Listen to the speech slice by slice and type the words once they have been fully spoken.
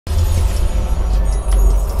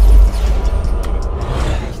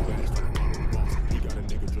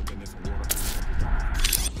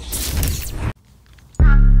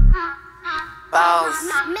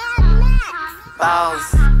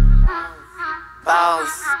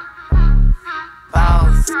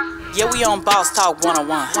Yeah, we on Boss Talk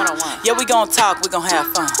 101. Yeah, we gon' talk, we gon' have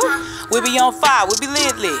fun. We be on fire, we be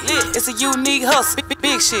lit. It's a unique hustle,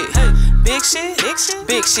 big shit. Big shit, big shit,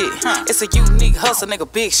 big shit. It's a unique hustle,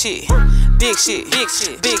 nigga, big shit. Big shit, big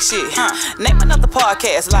shit, big shit. Name another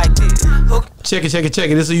podcast like this. Check it.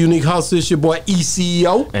 This is a unique hustle. It's your boy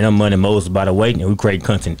ECO. And I'm Money Moses, by the way, and we create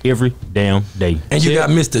content every damn day. And you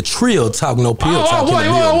got Mr. Trilltalknopilltalk.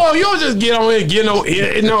 Whoa, you don't just get on here and get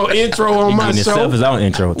no intro on my show. His own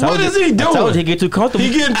intro. What is he doing? I told you he get too comfortable.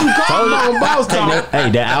 He getting too comfortable on Boss Talk.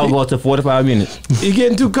 Hey, that hour goes to 45 minutes. He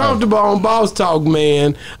getting too comfortable on Boss Talk,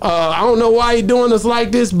 man. I don't know why he doing us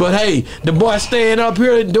like this, but hey, the boy staying up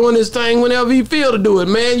here and doing his thing whenever he feel to do it,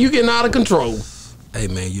 man. You getting out of control. Hey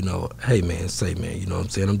man, you know what I'm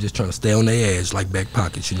saying? I'm just trying to stay on their edge like back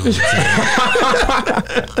pockets, you know what I'm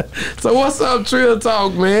saying? So what's up, Trill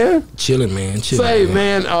Talk, man? Chilling, man. Say,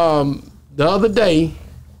 man, the other day,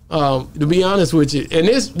 to be honest with you, and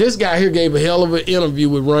this guy here gave a hell of an interview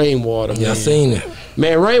with Rainwater, man. Yeah, I seen it.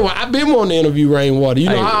 Man, Rainwater, I've been wanting to interview Rainwater. You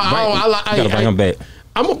know, I gotta bring him back.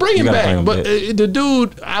 I'm gonna bring him back, but the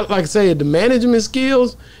dude, like I said, the management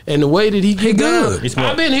skills and the way that he get good. down,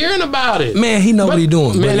 I've been hearing about it. Man, he know what he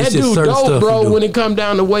doing. Man, that dude dope, bro. When it come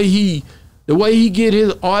down the way he get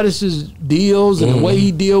his artists deals and the way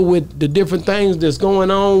he deal with the different things that's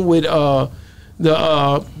going on with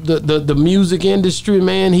the music industry,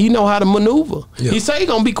 man, he know how to maneuver. Yeah. He say he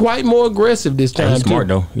gonna be quite more aggressive this time. He's smart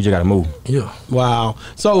though. You just gotta move. Yeah. Wow.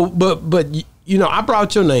 So, but. You know, I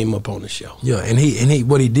brought your name up on the show. Yeah, and he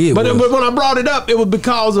what he did but when I brought it up, it was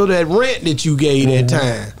because of that rant that you gave that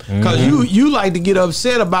time. Because you like to get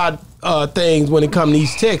upset about things when it comes to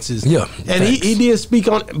East Texas. Yeah. And he did speak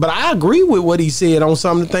on, but I agree with what he said on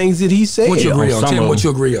some of the things that he said. What you agree on? Tell me what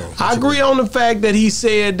you agree on. I agree on the fact that he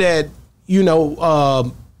said that, you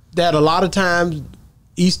know, that a lot of times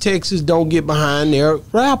East Texas don't get behind their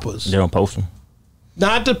rappers. They don't post them.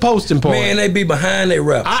 Not the posting part. Man, they be behind their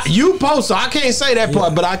rappers. You post, so I can't say that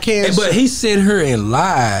part, but I can. But he sat here and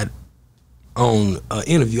lied on an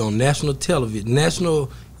interview on national television, national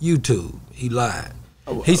YouTube. He lied.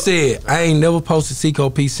 He said, I ain't never posted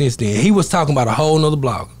CKP since then. He was talking about a whole nother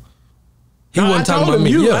blogger. He wasn't talking about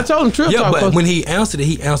me. I told him Trill Talk. But when he answered it,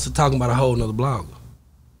 he answered talking about a whole nother blogger.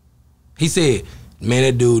 He said, man,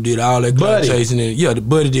 that dude did all that cloud chasing. The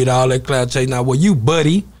buddy did all that cloud chasing. Now, well, you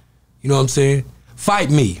buddy, you know what I'm saying?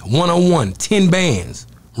 Fight me, one-on-one, 10 bands,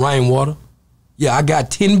 Rainwater. Yeah, I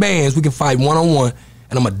got 10 bands. We can fight one-on-one,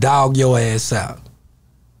 and I'm going to dog your ass out.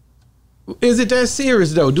 Is it that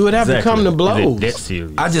serious, though? Do it have to come to blows? That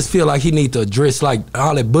serious? I just feel like he need to address, like,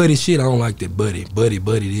 all that buddy shit. I don't like that buddy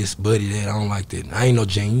this, buddy that. I don't like that. I ain't no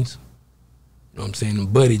jeans. You know what I'm saying? Them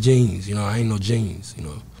buddy jeans. You know, I ain't no jeans, you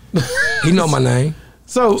know. He know my name.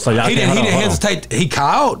 So he didn't hesitate. He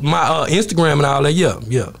called my Instagram and all that.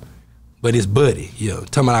 Yeah. But it's buddy,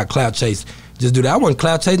 talking about our cloud chase. Just do that. I wasn't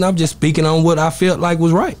cloud chasing. I'm just speaking on what I felt like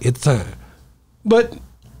was right at the time. But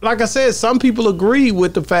like I said, some people agree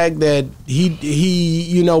with the fact that he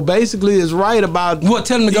you know, basically is right about. Well,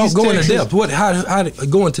 tell him to go into depth. How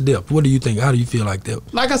go into depth? What do you think? How do you feel like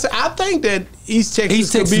that? Like I said, I think that East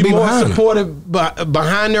Texas could be more supportive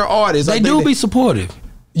behind their artists. They do be supportive.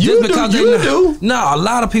 You do. No, a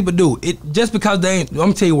lot of people do. Just because they ain't. I'm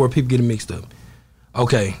gonna tell you where people get it mixed up.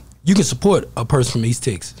 Okay. You can support a person from East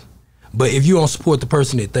Texas, but if you don't support the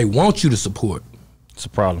person that they want you to support, it's a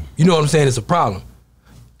problem. You know what I'm saying? It's a problem.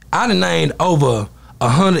 I done named over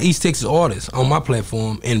 100 East Texas artists on my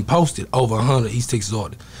platform and posted over 100 East Texas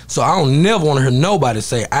artists. So I don't never want to hear nobody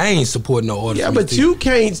say I ain't supporting no artists. Yeah, but you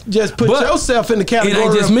can't just put yourself in the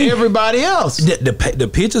category of everybody else. The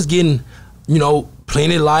picture's getting, you know,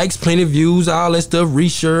 plenty likes, plenty views, all that stuff,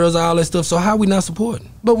 reshares, all that stuff. So how we not supporting?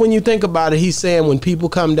 But when you think about it, he's saying when people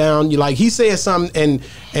come down, he said something,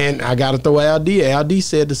 and I got to throw LD. LD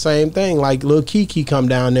said the same thing. Like Lil Kiki come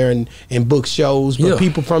down there and book shows, but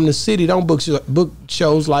people from the city don't book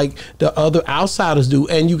shows like the other outsiders do.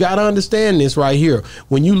 And you got to understand this right here.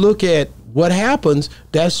 When you look at what happens,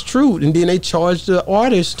 that's true, and then they charge the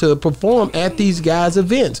artists to perform at these guys'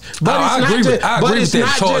 events. But I agree with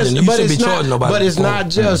that charging. You shouldn't be charging nobody. But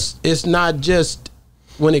it's not just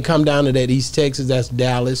when it come down to that East Texas. That's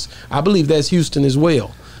Dallas. I believe that's Houston as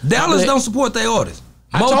well. Dallas don't support their artists.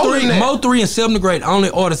 Mo3 and 7 Grade,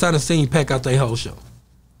 only artists I done seen pack out their whole show.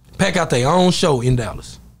 Pack out their own show in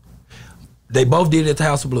Dallas. They both did it at the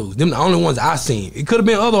House of Blues. Them the only ones I seen. It could have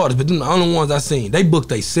been other artists, but them the only ones I seen. They booked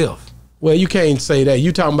themselves. Well, you can't say that.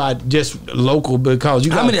 You talking about just local because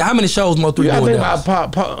you got how many shows Mo3 doing? You got to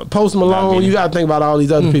think about Post Malone. You got to think about all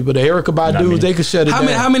these other people. The Erykah Badu's, they could shut it down.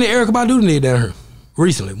 How many Erykah Badu did down here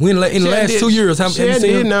recently? In the last 2 years, how many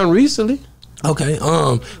did none recently? Okay.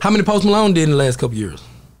 How many Post Malone did in the last couple years?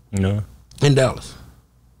 No. In Dallas.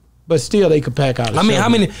 But still, they could pack out.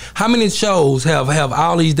 How many shows have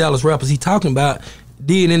all these Dallas rappers he talking about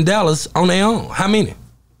did in Dallas on their own? How many?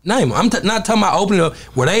 Name them. I'm not talking about opening up.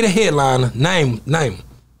 Were they the headliner? Name them.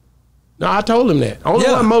 No, I told him that. Only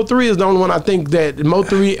one Mo3 is the only one I think that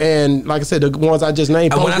Mo3 and like I said, the ones I just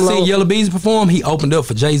named. When I seen Yellow Bees perform, he opened up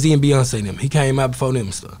for Jay-Z and Beyonce and them. He came out before them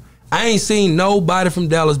and stuff. I ain't seen nobody from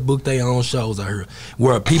Dallas book their own shows out here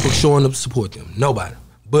where people showing up to support them. Nobody.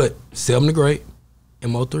 But Seven the Great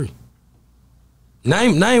and Mo3.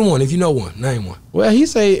 Name one if you know one. Name one. Well, he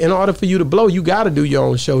say in order for you to blow, you got to do your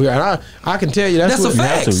own show here, and I can tell you that's a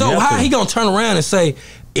fact. So how he gonna turn around and say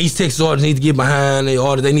East Texas artists need to get behind their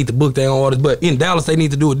artists, they need to book their own artists, but in Dallas they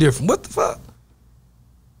need to do it different? What the fuck?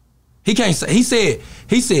 He can't say. He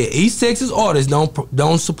said East Texas artists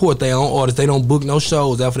don't support their own artists. They don't book no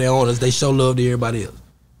shows after their own artists. They show love to everybody else.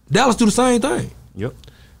 Dallas do the same thing. Yep.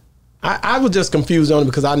 I was just confused on it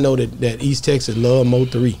because I know that East Texas love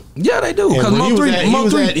Mo3. Yeah, they do. Because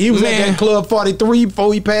Mo3 he was at that club 43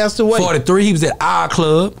 before he passed away. 43, he was at our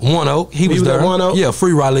club, One Oak. He was there. At One Oak? Yeah,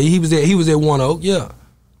 Free Raleigh. He was at One Oak. Yeah.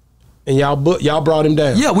 And y'all brought him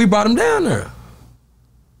down. Yeah, we brought him down there.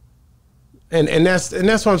 And that's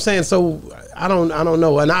what I'm saying. So I don't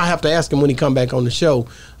know, and I have to ask him when he come back on the show.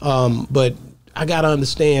 But I gotta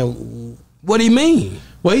understand. What do you mean?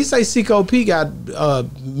 Well, he say Seco P got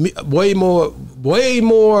way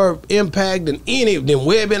more impact than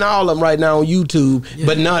Webb and all of them right now on YouTube. Yeah.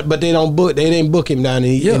 But they didn't book him down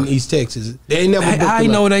in East Texas. They ain't never. Booked I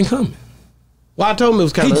him know it ain't coming. Well, I told him it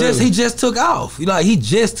was kind of. He just took off. He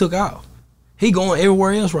just took off. He going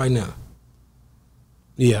everywhere else right now.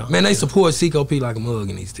 Yeah, man, they support Seco P like a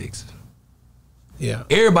mug in East Texas. Yeah,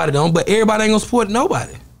 everybody don't, but everybody ain't gonna support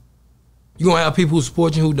nobody. You gonna have people who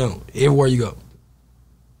support you who don't everywhere you go.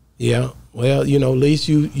 Yeah, well, at least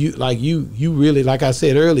you really, like I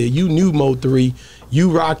said earlier, you knew Mo3.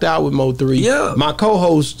 You rocked out with Mo3. Yeah. My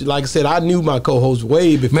co-host, like I said, I knew my co-host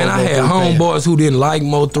way before. Man, I had homeboys who didn't like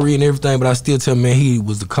Mo3 and everything, but I still tell them, man, he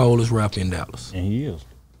was the coldest rapper in Dallas. And he is.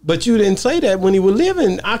 But you didn't say that when he was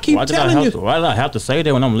living. I keep telling you. Why did I have to say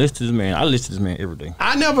that when I'm listening to this man? I listen to this man every day.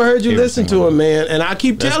 I never heard you listen to him, man. And I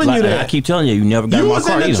keep telling you that. I keep telling you never got in my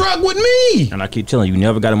car. You was in the truck with me. And I keep telling you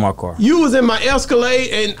never got in my car. You was in my Escalade,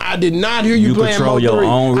 and I did not hear you playing Mo3. Your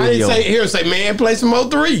own radio. I didn't say, man, play some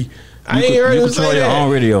Mo3. I ain't heard him say that. Your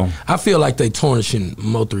own radio. I feel like they tarnishing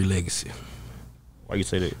Mo3 legacy. Why you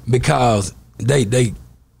say that? Because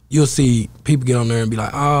you'll see people get on there and be like,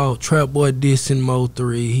 oh, Trap Boy dissing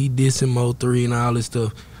Mo3, he dissing Mo3 and all this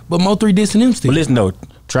stuff. But Mo3 dissing him still. But listen though,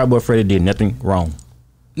 Trap Boy Freddy did nothing wrong.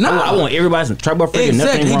 No, I want everybody to Trap Boy Freddy did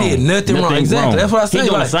nothing wrong. He did nothing wrong. Exactly. That's what I say. He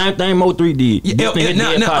doing the same thing Mo3 did.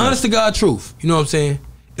 Yeah, now honest to God truth, you know what I'm saying?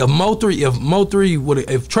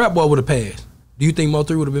 If Trap Boy would have passed, do you think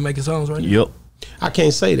Mo3 would have been making songs right now? Yep. I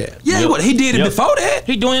can't say that. Yeah, he did it before that.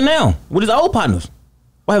 He doing it now with his old partners.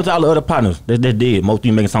 Why was all the other partners that did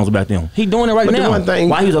Mo3 making songs about them? He doing it right now.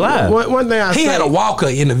 Why he's alive? One thing he had a walker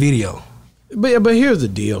in the video. But here's the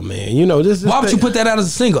deal, man. Why would you put that out as a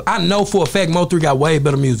single? I know for a fact Mo3 got way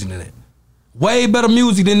better music than that. Way better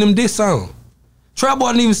music than them diss songs. Trap Boy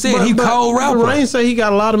didn't even say he cold rapper. Rain say he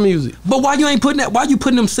got a lot of music. But why you ain't putting that? Why you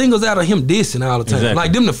putting them singles out of him dissing all the time? Exactly.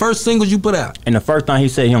 Like them the first singles you put out. And the first thing he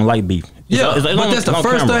said he don't like beef. Yeah, but that's the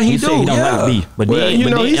first thing he do. He don't like beef. But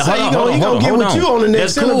he say he gonna get with you on the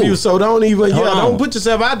next interview. So don't even don't put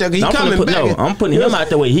yourself out there. He coming back. No, I'm putting him out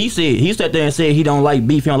there. He sat there and said he don't like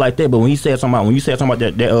beef. He don't like that. But when you said something about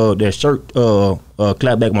that shirt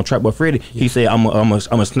clap back on Trap Boy Freddy, he said I'm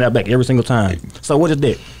a snap back every single time. So what is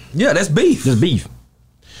that? Yeah, that's beef. That's beef.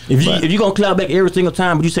 If you gonna clap back every single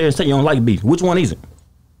time, but you say you don't like beef, which one is it?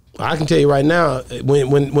 I can tell you right now,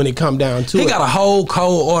 when it come down to he got a whole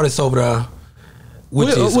cold artist over there.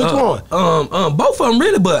 Which one? Both of them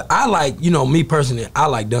really, but I like, me personally, I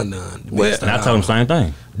like Dun. And I told him the same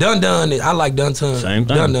thing. Dun, I like Dun. Same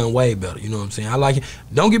thing. Dun way better. You know what I'm saying? I like it.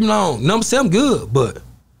 Don't get me wrong, number 7 good, but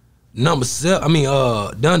number 7,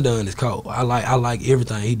 Dun is cold. I like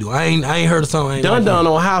everything he do. I ain't heard a song. Dun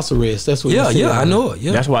on house arrest. That's what. Yeah, I know it.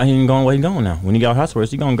 Yeah, that's why he ain't going where he going now. When he got house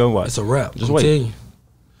arrest, he gonna go what? It's a rap. Just wait.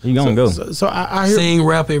 He gonna go. So I hear sing,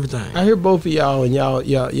 rap, everything. I hear both of y'all, and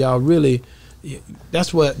y'all really.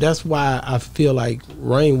 That's why I feel like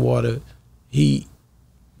Rainwater. He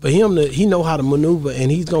know how to maneuver, and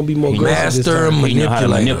he's gonna be more aggressive. Master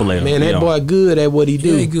manipulator. Man, that boy good at what he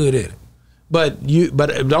do. Yeah, he good at it. But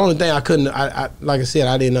the only thing I couldn't, like I said,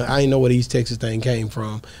 I didn't know where the East Texas thing came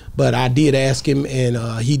from. But I did ask him,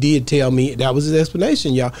 and he did tell me that was his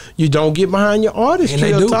explanation. Y'all, you don't get behind your artists. And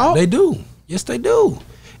they do. Yes, they do.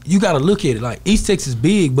 You got to look at it like East Texas is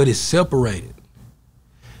big, but it's separated.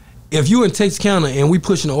 If you in Texarkana and we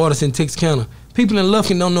pushing the artists in Texarkana, people in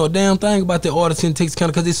Lufkin don't know a damn thing about the artists in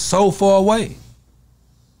Texarkana because it's so far away.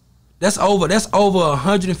 That's over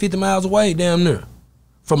 150 miles away down there.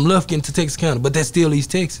 From Lufkin to Texarkana, but that's still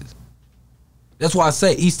East Texas. That's why I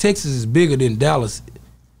say East Texas is bigger than Dallas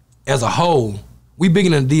as a whole. We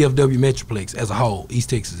bigger than the DFW Metroplex as a whole,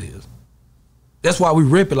 East Texas is. That's why we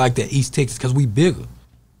rep it like that, East Texas, because we bigger.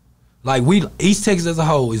 Like East Texas as a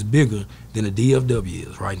whole is bigger than the DFW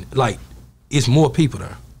is right now. Like, it's more people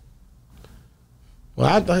there.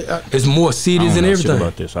 Well, it's more cities and everything.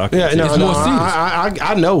 About this. I know.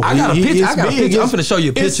 I know. I got a picture. I'm finna show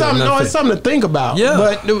you a picture. It's something to think about. Yeah.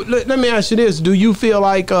 But let me ask you this: do you feel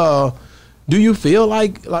like who's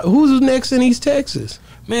next in East Texas?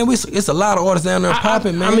 Man, it's a lot of artists down there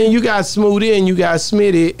popping, man. I mean, you got Smooth In, you got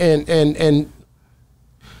Smitty, and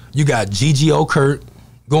you got GGO Kurt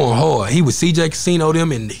going hard. He was CJ Casino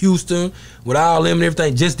them in Houston with all them and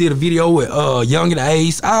everything. Just did a video with Young and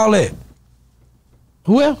Ace, all that.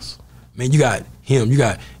 Who else? Man, you got him. You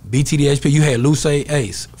got BTDHP. You had Luce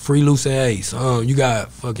Ace, Free Luce Ace. You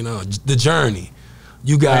got fucking The Journey.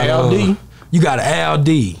 You got LD. You got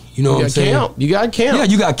LD. You know what I'm saying? Camp. You got Camp. Yeah,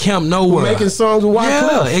 you got Camp Nowhere. Making songs with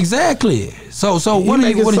Wycliffe. Yeah, exactly. So what are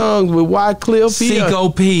you making songs with Wycliffe? Seco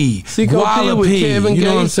P, Walla with Kevin you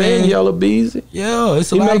know what I'm saying? Yellow Beezy. Yeah,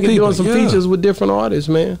 it's a lot of people doing some features with different artists,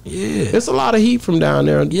 man. Yeah, it's a lot of heat from down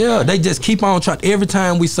there. Yeah, they just keep on trying. Every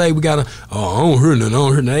time we say we gotta, I don't hear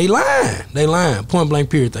nothing. They lying. They lying. Point blank.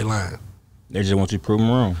 Period. They lying. They just want you to prove them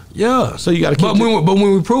wrong. Yeah. So you gotta keep. But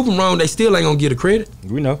when we prove them wrong, they still ain't gonna get the credit.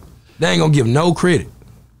 We know. They ain't gonna give no credit.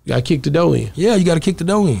 You gotta kick the dough in. Yeah, you gotta kick the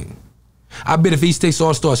dough in. I bet if East Texas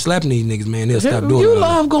all start slapping these niggas, man, they'll stop doing it. You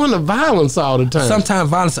love going to violence all the time. Sometimes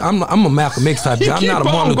violence. I'm a Malcolm X type guy. I'm not a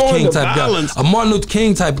Martin Luther King type guy. A Martin Luther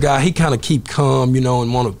King type guy, he kind of keep calm, you know,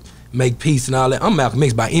 and want to make peace and all that. I'm Malcolm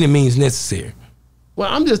X by any means necessary. Well,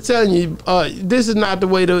 I'm just telling you, this is not the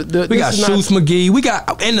way to. We got Shoes McGee. We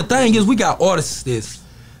got, and the thing is, we got artists that's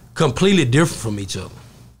completely different from each other.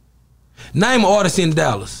 Name artists in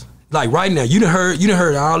Dallas. Like right now, you done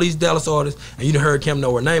heard all these Dallas artists, and you done heard Camp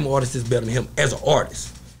Nowhere. Name an artist that's better than him as an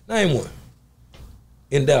artist. Name one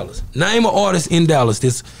in Dallas. Name an artist in Dallas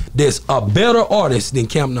that's a better artist than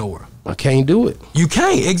Camp Nowhere. I can't do it. You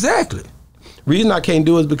can't, exactly. Reason I can't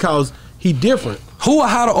do it is because he different. Who are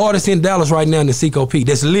hotter artists in Dallas right now than Seco P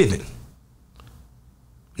that's living?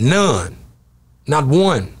 None. Not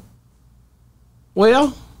one.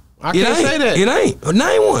 Well, I can't say that. It ain't.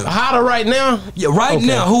 Name one. Hotter right now? Yeah, right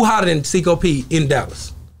now. Who hotter than Seco P in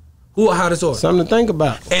Dallas? Who are hottest artists? Something to think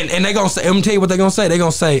about. And they gonna say, I'm gonna tell you what they gonna say. They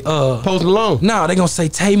gonna say Post Malone. No, they gonna say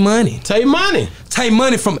Tay Money. Tay Money. Tay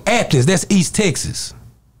Money from Athens. That's East Texas.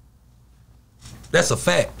 That's a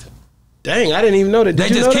fact. Dang, I didn't even know that. They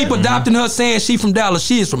just keep adopting her saying she from Dallas.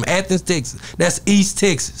 She is from Athens, Texas. That's East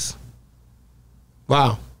Texas.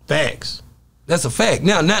 Wow. Facts. That's a fact.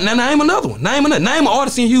 Now name another one. Name an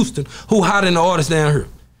artist in Houston who hotter than the artist down here.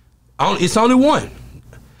 It's only one.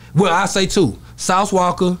 Well, I say two. Sauce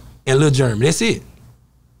Walker and Lil Jeremy. That's it.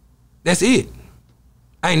 That's it.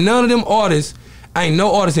 Ain't none of them artists, ain't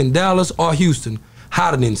no artist in Dallas or Houston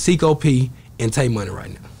hotter than Seco P and Tay Money right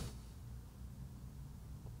now.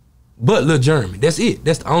 But Lil Jeremy. That's it.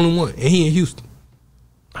 That's the only one. And he in Houston.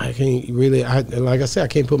 I can't really, like I said, I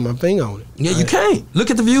can't put my finger on it. Yeah, you can't.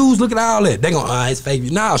 Look at the views, look at all that. They gonna, it's fake.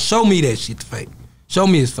 Nah, show me that shit's fake. Show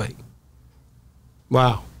me it's fake.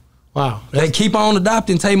 Wow. Wow. They keep on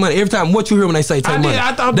adopting Tay Money. Every time, what you hear when they say Tay Money?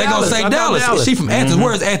 I thought they Dallas. gonna say Dallas. She from Athens.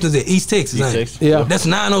 Where's Athens at? East Texas, ain't it? Yeah. That's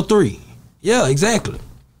 903. Yeah, exactly.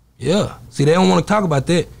 Yeah. See, they don't want to talk about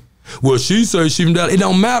that. Well, she says she from Dallas. It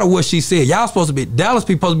don't matter what she said. Y'all supposed to be, Dallas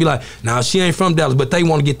people supposed to be like, nah, she ain't from Dallas, but they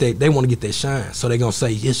want to get that, they want to get that shine. So they gonna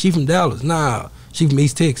say, yeah, she from Dallas. Nah, she from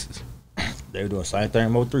East Texas. They were doing the same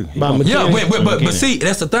thing with Mo3. Yeah, but see,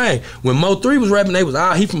 that's the thing. When Mo3 was rapping, they was,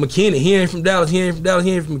 he from McKinney. He ain't from Dallas. He ain't from Dallas.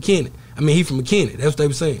 He ain't from McKinney. I mean, he from McKinney. That's what they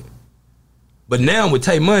were saying. But now with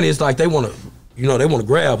Tay Money, it's like they want to, you know, they want to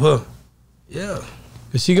grab her. Yeah.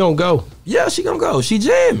 Is she gonna go? Yeah, she gonna go. She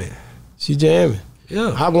jamming. She jamming.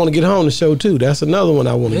 Yeah. I want to get her on the show too. That's another one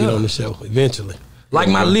I want to get on the show eventually. Like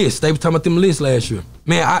my list. They were talking about them lists last year.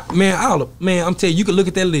 Man, I'm telling you, you can look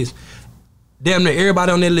at that list. Damn near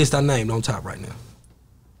everybody on that list I named on top right now.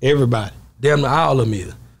 Everybody. Damn near all of them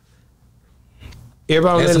is.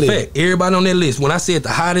 Everybody on that list. That's a fact. Everybody on that list. When I said the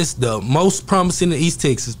hottest, the most promising in East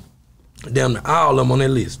Texas, Damn near all of them on that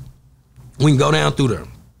list. We can go down through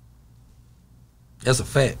them. That's a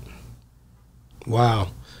fact. Wow.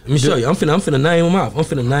 Let me show you. I'm finna name them off. I'm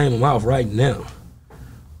finna name them off right now.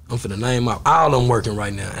 I'm finna name them off. All of them working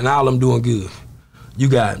right now, and all of them doing good. You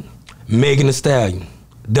got Megan Thee Stallion,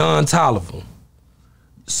 Don Toliver,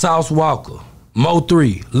 Sauce Walker,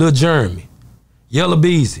 Mo3, Lil Jeremy, Yella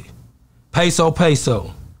Beezy,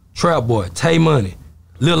 Peso, Trap Boy, Tay Money,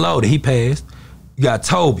 Lil Loaded, he passed. You got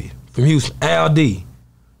Toby from Houston, LD. You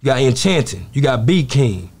got Enchanting. You got B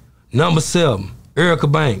King, Number 7, Erica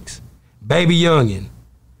Banks, Baby Youngin,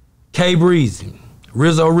 K Breezy,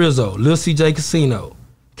 Rizzo, Lil CJ Casino,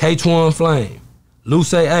 K-Twan Flame,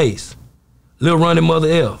 Luce Ace, Lil Running Mother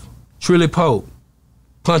F, Trilly Pope,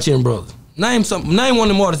 Punchin' Brothers. Name one of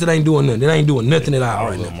them artists that ain't doing nothing. That ain't doing nothing at all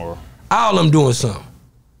right now. All of them doing something.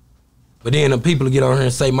 But then the people get on here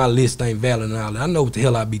and say my list ain't valid and all that. I know what the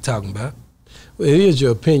hell I be talking about. Well, it is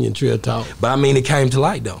your opinion, Trill Talk. But I mean, it came to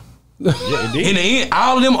light though. Yeah, it did. In the end,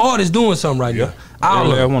 all of them artists doing something right now. All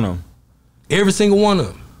of them. One of them. Every single one of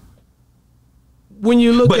them. When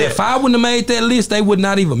you look But if I wouldn't have made that list, they would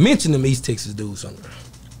not even mention them East Texas dudes somewhere.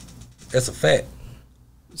 That's a fact.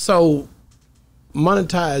 So,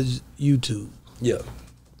 monetize YouTube. Yeah.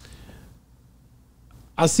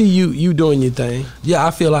 I see you doing your thing. Yeah,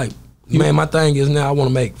 I feel like, man, my thing is now I want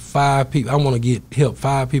to make 5 people. I want to help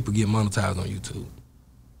 5 people get monetized on YouTube.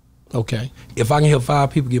 Okay. If I can help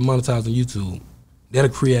 5 people get monetized on YouTube,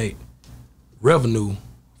 that'll create revenue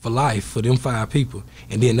for life for them 5 people,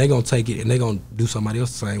 and then they're gonna take it and they're gonna do somebody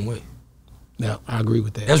else the same way. Yeah, I agree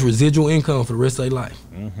with that. That's residual income for the rest of their life.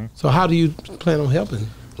 Mm-hmm. So how do you plan on helping?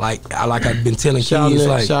 Like I've been telling Shouting kids, it-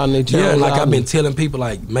 like shouting it, yeah, shouting like it out I've been and- telling people,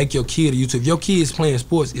 like make your kid a YouTube. If your kid's playing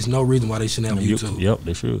sports, it's no reason why they shouldn't have YouTube. Yep,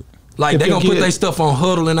 they should. Like If they your gonna put kid- their stuff on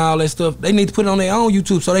Huddle and all that stuff. They need to put it on their own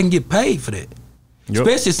YouTube so they can get paid for that. Yep.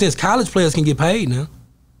 Especially since college players can get paid now.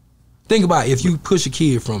 Think about it, if you push a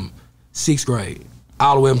kid from 6th grade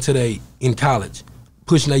all the way up to they in college,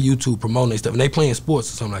 pushing their YouTube, promoting their stuff, and they playing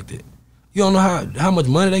sports or something like that. You don't know how much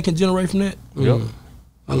money they can generate from that? Yep.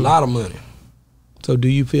 A lot of money. So do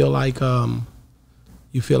you feel like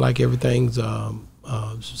everything's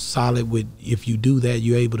solid with, if you do that,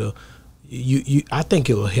 you're able to, I think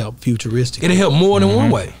it will help futuristic. It'll help more than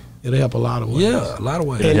one way. It'll help a lot of ways. Yeah, a lot of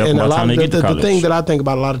ways. And, help and by a the lot time of they get to the college. thing that I think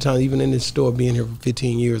about a lot of times, even in this store, being here for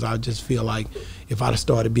 15 years, I just feel like if I'd have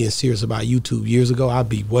started being serious about YouTube years ago, I'd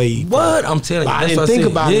be way. What? I'm telling you. But I that's didn't what think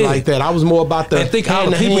said. about it like that. I was more about the. And think how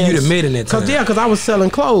the people you'd have met in that time. Because I was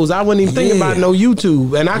selling clothes. I wasn't even thinking Yeah. about no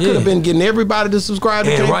YouTube, and I could have Yeah. been getting everybody to subscribe.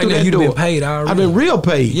 And came right through now that you'd have door. been paid already. I've been real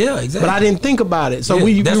paid. Yeah, exactly. But I didn't think about it. So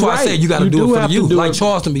Yeah, that's you're why I right. said you got to do it for have the to youth. do Like it.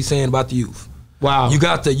 Charleston be saying about the youth. Wow. You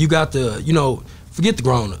got to, forget the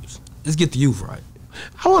grown-ups. Let's get the youth right.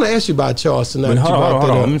 I want to ask you about Charleston. But Now that you brought hold that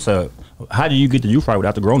on. up. Let me say, how do you get the youth right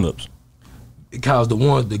without the grown-ups? Because the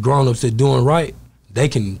grown-ups that doing right, they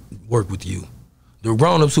can work with you. The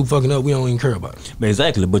grown-ups who fucking up, we don't even care about it.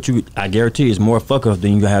 Exactly, but I guarantee it's more fuck ups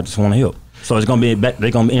than you have just want to help. So it's gonna be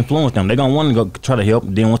they're gonna influence them. They're gonna want to go try to help.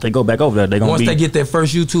 Then once they go back over there, they're gonna Once they get that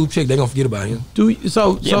first YouTube check, they're going to forget about him.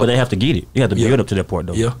 yeah, but they have to get it. You have to Yeah. build up to that part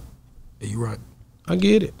though. Yeah, you're right. I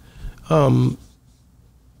get it. Do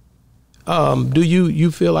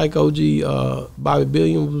you feel like OG Bobby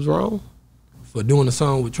Billions was wrong? For doing the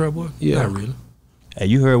song with Trap Boy? Yeah. Not really. Hey,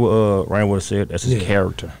 you heard what Rainwater said? That's his Yeah.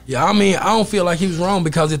 character. Yeah, I mean, I don't feel like he was wrong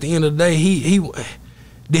because at the end of the day, he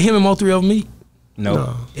did him and Mo3 ever meet?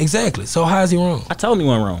 No. Exactly. So how is he wrong? I told him he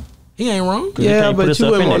wasn't wrong. He ain't wrong. You Yeah, can't put but you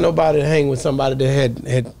yourself wouldn't in want there. nobody to hang with somebody that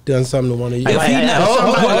had done something to one of you. If he Hey, not, hold on,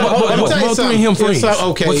 let me was tell you Mo3 something. and him If friends? so-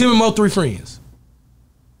 okay. Was him and Mo3 friends?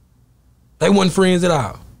 They wasn't friends at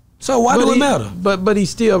all. So why do it matter? But he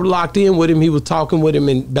still locked in with him. He was talking with him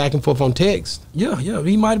and back and forth on text. Yeah,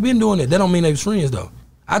 he might have been doing that. That don't mean they was friends though.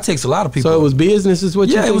 I text a lot of people. So it was business, is what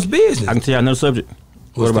you yeah, it think? was business. I can tell you another subject.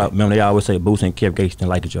 What What's about, that? remember they always say Boost and Kev Gates didn't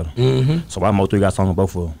like each other. Mm-hmm. So why Mo3 got something with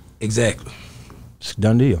both of them? Exactly. It's a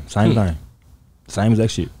done deal. Same thing. Same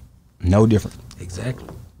exact shit. No different. Exactly.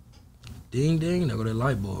 Ding ding, there go that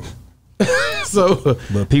light bulb. So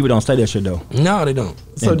But people don't say that shit though. No, they don't.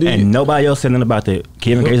 So and, do and you, nobody else saying nothing about that.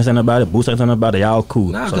 Kevin Gates saying nothing about it. Boost saying nothing about it. They all cool.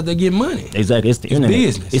 Nah, So- because they get money. exactly. It's the It's internet.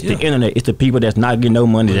 business, It's yeah. the internet. It's the people that's not getting no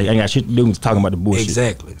money. They ain't got shit to do with talking about the bullshit.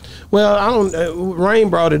 Exactly. well, I don't. Rain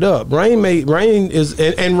brought it up. Rain is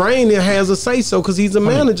and Rain has a say so because he's a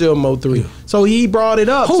manager of Mo3. So he brought it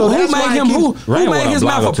up. Who, so who that's made why him? he- Who Rainwater made his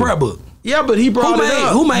mouth blogger a too. prayer book? Yeah, but he brought Who it made-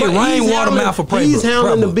 up. who made But he's Rainwater handling- mouth a prayer He's book?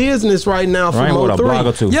 handling the Prayer book. business right now for Rainwater blogger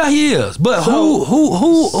Mo3. too. Yeah, he is. But So-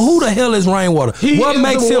 who the hell is Rainwater? He What is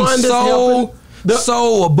makes the him one that's so? helping-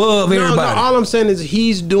 so above everybody. No, all I'm saying is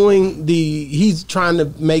he's trying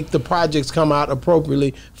to make the projects come out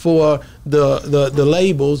appropriately for the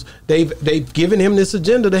labels. They've given him this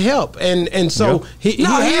agenda to help, and so he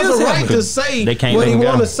has a right to say what he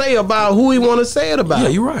want to say about who he want to say it about. Yeah,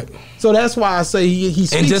 you're right. So that's why I say he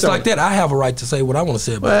speaks. And just like that, I have a right to say what I want to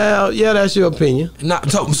say about it. Well, yeah, that's your opinion.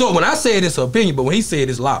 So when I say it, it's an opinion, but when he said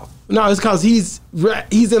it's loud. No, it's because he's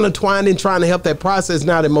intertwined in trying to help that process.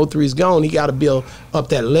 Now that Mo3 is gone, he got to build up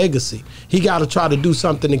that legacy. He got to try to do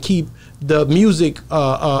something to keep the music,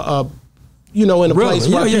 in a place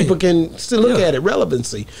where people can still look at it,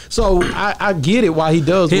 relevancy. So I get it why he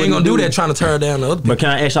does. He ain't gonna do that trying to tear down the other people. But can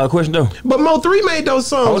I ask y'all a question though? But Mo3 made those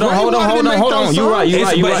songs. Hold on. You're right.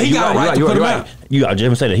 He got a right to put them out. You got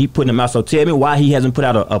Jim say that he putting them out. So tell me why he hasn't put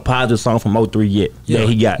out a positive song from Mo3 yet. That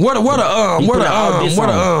he got. What he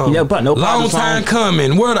never put no long time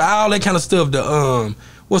coming. Where all that kind of stuff.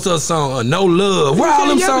 What's the other song? No Love. Where all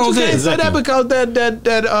them songs at? You can't say that because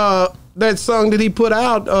that song that he put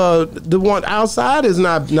out, the one Outside, is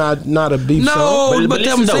not a beef song. But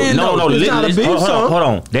I'm saying it's not a beef song. Hold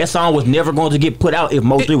on. That song was never going to get put out if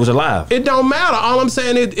Mo3 was alive. It don't matter. All I'm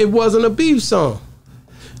saying it wasn't a beef song.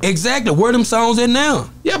 Exactly. Where them songs at now?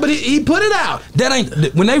 Yeah, but he put it out. That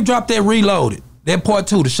ain't when they dropped that Reloaded, that part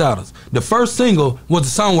 2, the Shotters. The first single was the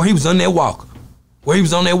song where he was on that walker.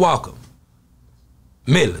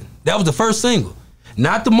 Midland. That was the first single.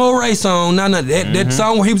 Not the Mo3 song. That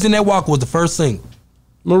song where he was in that walker was the first single.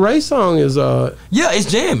 Mo3 song is yeah,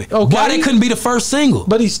 it's jamming. Okay. Why that couldn't be the first single?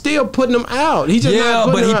 But he's still putting them out. He just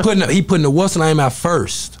he putting the what's the name out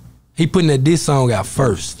first. He putting that diss song out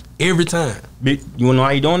first every time. You wanna know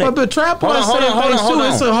how you doing that? But Trap Boy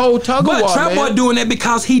saying it's a whole tug of war. But Trap Boy doing that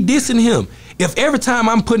because he dissing him. If every time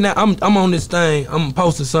I'm putting out, I'm on this thing, I'm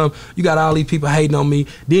posting something, you got all these people hating on me,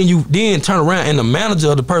 then turn around and the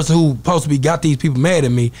manager of the person who supposed to be got these people mad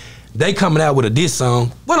at me, they coming out with a diss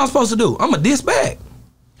song. What I'm supposed to do? I'm a diss back.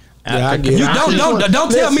 Yeah, I get you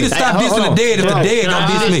don't tell me to stop dissing the dead if the dead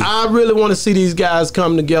gonna diss me. I really want to see these guys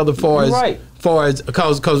come together because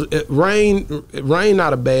Rain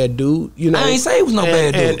not a bad dude, you know. I ain't say he was no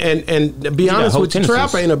bad dude. And to be honest with you,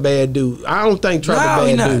 Trap ain't a bad dude. I don't think Trap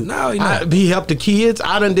a bad dude. No, he not. He helped the kids.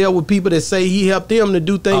 I done dealt with people that say he helped them to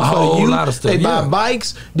do things for the youth. Lot of stuff, they buy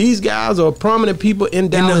bikes. These guys are prominent people in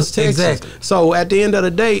Dallas, Texas. Exactly. So at the end of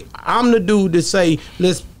the day, I'm the dude to say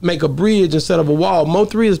let's make a bridge instead of a wall.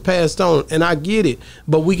 Mo3 is passed on, and I get it,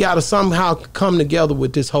 but we got to somehow come together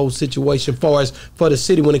with this whole situation for the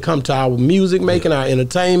city when it comes to our music making, our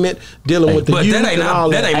entertainment, dealing with the youth and all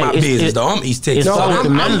that. That ain't my business, though. I'm East Texas. No,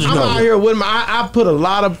 I'm out here with I put a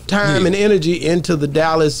lot of time and energy into the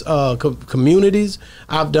Dallas communities.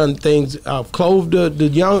 I've done things. I've clothed the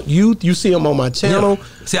young youth. You see them on my channel. Yeah.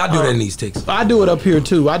 See, I do that in East Texas. I do it up here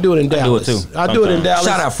too. I do it in Dallas. I do it in Dallas.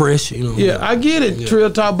 Shout out Fresh. You know. Yeah, I get it,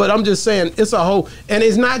 Trill Talk, but I'm just saying it's a whole, and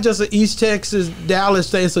it's not just an East Texas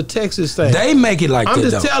Dallas thing. It's a Texas thing. They make it like that. I'm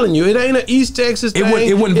just telling you, it ain't an East Texas thing.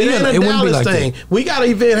 It wouldn't be a Dallas thing. We got an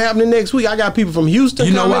event happening next week. I got people from Houston.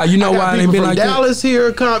 You know coming. why? You know why it ain't been like Dallas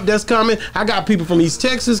here that's coming. I got people from East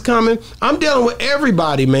Texas coming. I'm dealing with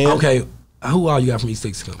everybody, man. Okay, who all you got from East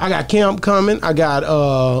Texas coming? I got Camp coming. I got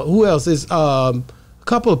who else is a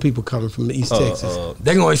couple of people coming from the East Texas.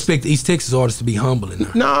 They're gonna expect the East Texas artists to be humble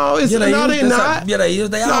enough. No, they're not. Yeah, they is.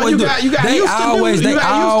 They no, always do. They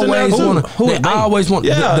always want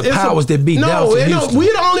the powers that be. No, we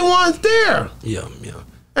the only ones there. Yeah.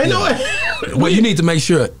 I know. Well, you need to make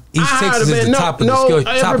sure East Texas is the top of the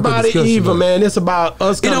discussion. Everybody even, man. It's about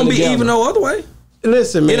us coming together. It don't be even no other way.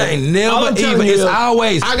 Listen, man. It ain't never even. It's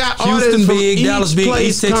always I got Houston big, Dallas big,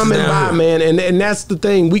 East Texas coming down by, man, and that's the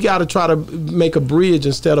thing. We got to try to make a bridge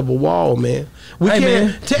instead of a wall, man. We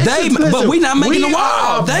can't. Texas, but we not making a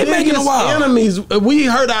wall. They making a wall. Enemies. We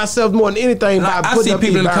hurt ourselves more than anything by putting up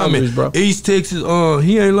these boundaries, bro. East Texas,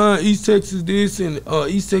 he ain't lying. East Texas this and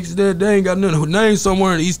East Texas that. They ain't got nothing. Name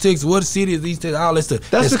somewhere in East Texas. What city is East Texas? All that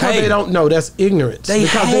stuff. That's because they don't know. That's ignorance.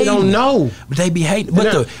 Because they don't know. But they be hating.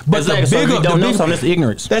 But the bigger don't know something. That's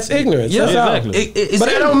ignorance. That's ignorance. Yeah, exactly. But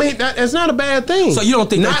that don't mean that's not a bad thing. So you don't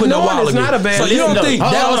think they put no wall? It's not a bad thing. So you don't think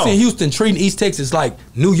Dallas and Houston treating East Texas like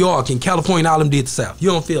New York and California and all them did the South? You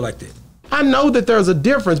don't feel like that? I know that there's a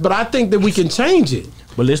difference, but I think that we can change it.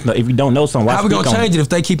 But listen, if you don't know something, why how we gonna change it if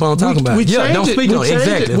they keep on talking about it? Yeah, don't speak on it.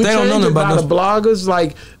 Exactly. If we they don't know nothing about the bloggers,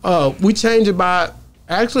 like we change it by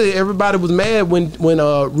Actually, everybody was mad when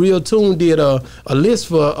Real Tune did a list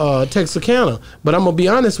for Texarkana. But I'm gonna be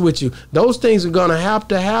honest with you, those things are gonna have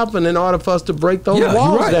to happen in order for us to break those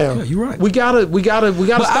walls down. Yeah, you're right. We gotta but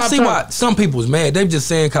stop. I see why some people was mad. They just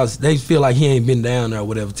saying because they feel like he ain't been down there or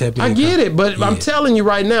whatever. I get it, but I'm telling you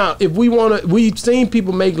right now, if we've seen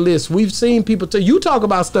people make lists. We've seen people you talk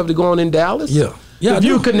about stuff that go on in Dallas. Yeah. Yeah, if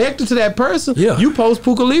you're connected to that person, you post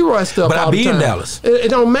Puka Leroy stuff. But all I the be time. in Dallas. It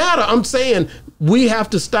don't matter. I'm saying we have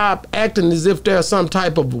to stop acting as if there's some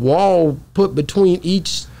type of wall put between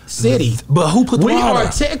each city. But who put the wall there? We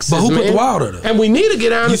are Texas, But who man. put the wall there? And we need to get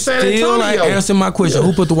down to San Antonio. You still ain't answering my question.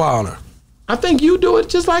 Who put the wall there? I think you do it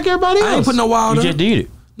just like everybody else. I ain't put no wall there. You just did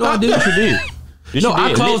it. No, I didn't. You did. Yes, no,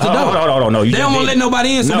 I closed the door. No. They don't want to let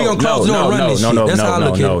nobody in, so we gonna close the door and run this shit. That's how I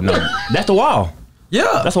look at it. That's the wall.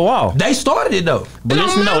 Yeah, that's a wall. They started it though. But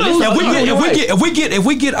listen, if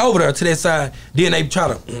we get over there to that side, then they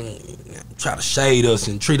try to shade us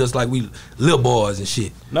and treat us like we little boys and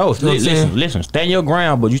shit. No, listen. Stand your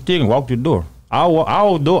ground, but you still can walk through the door. Our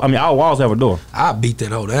walls have a door. I beat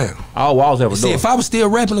that hoe down. Our walls have a door. See, if I was still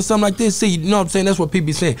rapping or something like this, see, you know what I'm saying? That's what people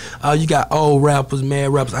be saying. You got old rappers,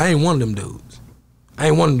 mad rappers. I ain't one of them dudes.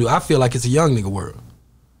 I feel like it's a young nigga world.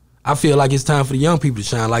 I feel like it's time for the young people to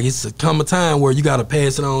shine. Like it's come a time where you gotta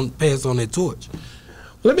pass on that torch.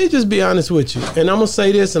 Let me just be honest with you, and I'm gonna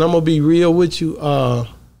say this, and I'm gonna be real with you.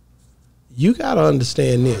 You gotta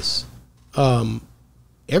understand this.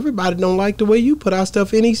 Everybody don't like the way you put out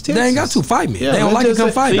stuff in East Texas. They ain't got to fight me. Yeah, they don't like to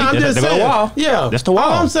come fight me. I'm just saying. Wall. Yeah, that's the wall.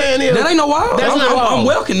 All I'm saying is that ain't no wall. That's not wall. I'm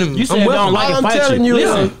welcoming them. You said don't like to fight telling you,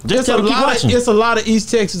 just tell them keep watching. It's a lot of East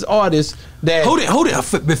Texas artists that. Hold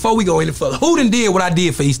it. Before we go any further, who done did what I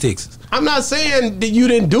did for East Texas? I'm not saying that you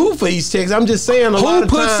didn't do for East Texas. I'm just saying who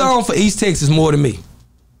puts on for East Texas more than me?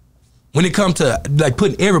 When it comes to like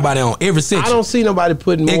putting everybody on every section, I don't see nobody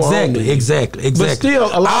putting more on me. Exactly. But still,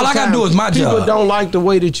 a lot all I gotta do is my job. People don't like the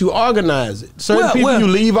way that you organize it. Certain people you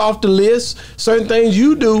leave off the list. Certain things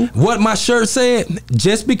you do. What my shirt said,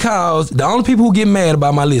 just because the only people who get mad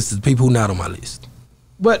about my list is people who not on my list.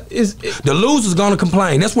 But the loser's gonna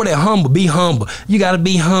complain. That's where they're humble. Be humble. You gotta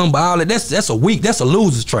be humble. All that. That's a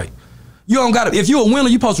loser's trait. You don't gotta. If you're a winner,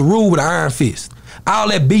 you're supposed to rule with an iron fist. All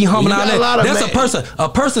that be humble, all that. That's a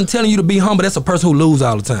person telling you to be humble. That's a person who lose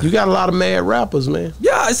all the time. You got a lot of mad rappers, man.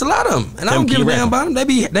 Yeah, it's a lot of them, and I don't give a damn about them.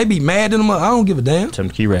 They be mad in them. I don't give a damn. Tell them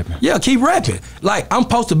to keep rapping. Yeah, keep rapping. Like I'm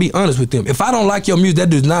supposed to be honest with them. If I don't like your music,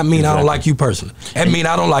 that does not mean I don't like you personally. That mean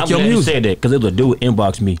I don't like your music. You said that because it was a dude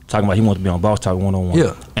inboxed me talking about he wants to be on Boss Talk 101.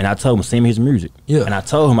 Yeah, and I told him send me his music. Yeah, and I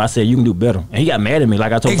told him I said you can do better, and he got mad at me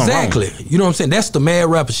like I told him exactly. You know what I'm saying? That's the mad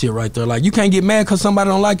rapper shit right there. Like you can't get mad because somebody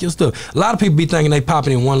don't like your stuff. A lot of people be thinking they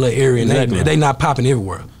popping in one little area and they not popping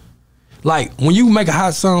everywhere. Like when you make a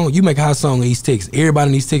hot song, in East Texas. Everybody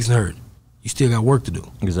in East Texas heard it. You still got work to do.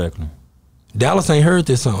 Exactly. Dallas ain't heard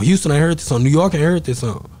this song. Houston ain't heard this song. New York ain't heard this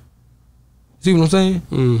song. See what I'm saying?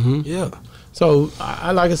 Mm-hmm. Yeah. So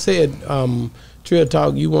like I said, Trill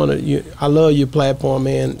Talk, I love your platform,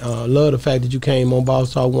 man. Love the fact that you came on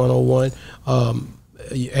Boss Talk 101.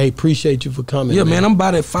 Hey, appreciate you for coming. Yeah, man, I'm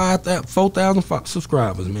about at 4,000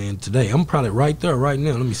 subscribers, man, today. I'm probably right there right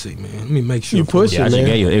now. Let me see, man. Let me make sure. You pushing, man. I just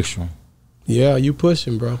gave you an extra. Yeah, you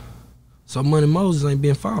pushing, bro. So Money Moses ain't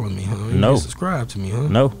been following me, huh? No. Subscribe to me, huh?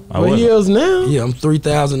 No. What years now? Yeah, I'm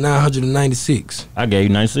 3,996. I gave you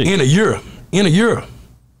 96. In a year.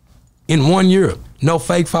 In 1 year. No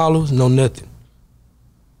fake followers, no nothing.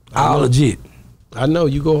 All legit. I know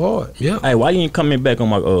you go hard. Yeah. Hey, why you ain't coming back on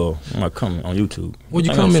my comment on YouTube? What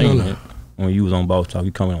you comment on that? When you was on Boss Talk,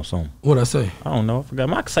 you comment on something. What'd I say? I don't know. I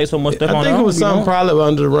forgot. I could say so much stuff on I think it was something probably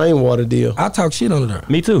under the Rainwater deal. I talk shit under there.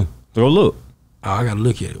 Me too. Go look. Oh, I gotta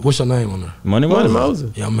look at it. What's your name on there? Money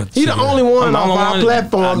Moses. Yeah, he the only one on our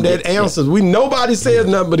platform that answers. Nobody says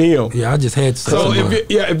nothing but him. Yeah, I just had to say so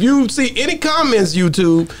if you see any comments,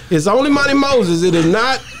 YouTube, it's only Money Moses. It is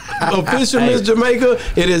not official Miss Jamaica.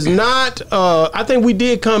 It is not. I think we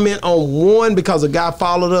did comment on one because a guy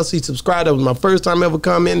followed us. He subscribed. That was my first time ever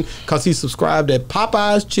commenting because he subscribed at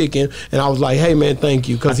Popeye's Chicken, and I was like, "Hey man, thank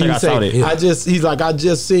you." Because he said, "He's like, I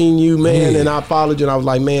just seen you, man, and I followed you." And I was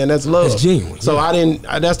like, "Man, that's love." That's genuine. So I didn't.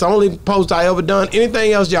 That's the only post I ever done.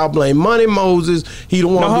 Anything else, y'all blame Money Moses. He the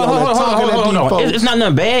one talking at these folks. It's not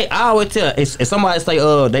nothing bad. I always tell. If somebody say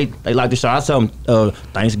they like the show, I tell them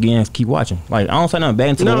thanks again. Keep watching. Like I don't say nothing bad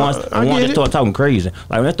until the ones that start talking crazy.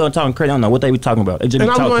 Like when they start talking crazy, I don't know what they be talking about. They just and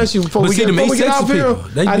be I'm talking. going to ask you before we get off here.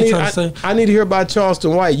 I need to hear about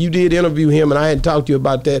Charleston White. You did interview him, and I hadn't talked to you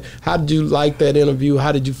about that. How did you like that interview?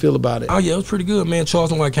 How did you feel about it? Oh yeah, it was pretty good, man.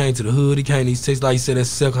 Charleston White came to the hood. He came to East Texas, like you said, that's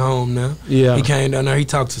second home now. Yeah, He came down there. He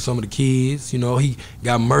talked to some of the kids. You know, he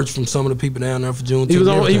got merch from some of the people down there for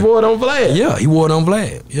Juneteenth. He wore it on Vlad. Yeah, he wore it on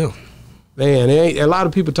Vlad. Yeah. Man, a lot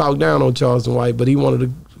of people talk down on Charleston White, but he wanted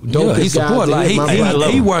to. He support like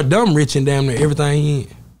he wore dumb rich and damn near everything he in.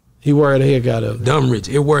 He wore the heck out of it. Dumb rich.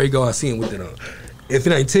 Everywhere he go, I see him with it on. If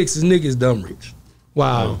it ain't Texas nigga, it's dumb rich.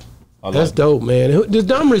 Wow, that's dope, man. This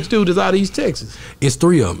dumb rich dude is out of East Texas. It's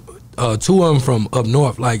 3 of them. 2 of them from up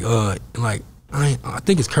north, I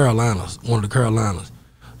think it's Carolinas, one of the Carolinas.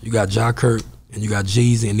 You got Ja Kirk and you got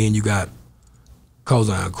Jeezy, and then you got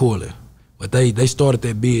Kozan Corley. But they started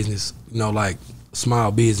that business, you know, like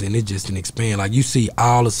small business, and it just didn't expand. Like you see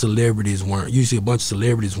all the celebrities wearing, you see a bunch of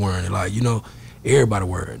celebrities wearing it, like, you know, everybody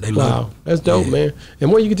wearing it. They love it. That's dope, man.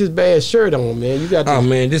 And where you get this bad shirt on, man? You got this. Oh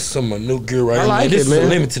man, this is some of my new gear right here. I like This it, man. is a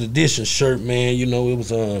limited edition shirt, man. You know, it was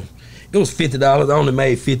 $50. I only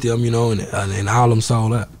made 50 of them, you know, and all of them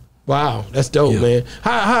sold out. Wow, that's dope, man.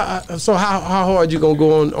 How hard you gonna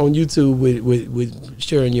go on YouTube with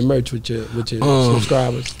sharing your merch with your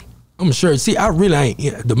subscribers? I'm sure. See, I really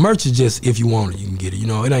ain't. The merch is just if you want it, you can get it. You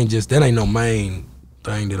know, it ain't just that ain't no main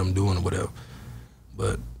thing that I'm doing or whatever.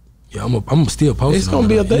 But yeah, I'm still posting. It's gonna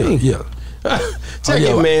be a thing. Yeah. Check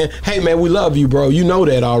it, man. Hey, man, we love you, bro. You know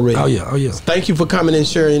that already. Oh yeah. Thank you for coming and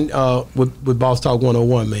sharing with Boss Talk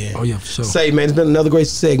 101, man. Oh yeah, for sure. Say, man, it's been another great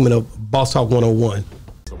segment of Boss Talk 101.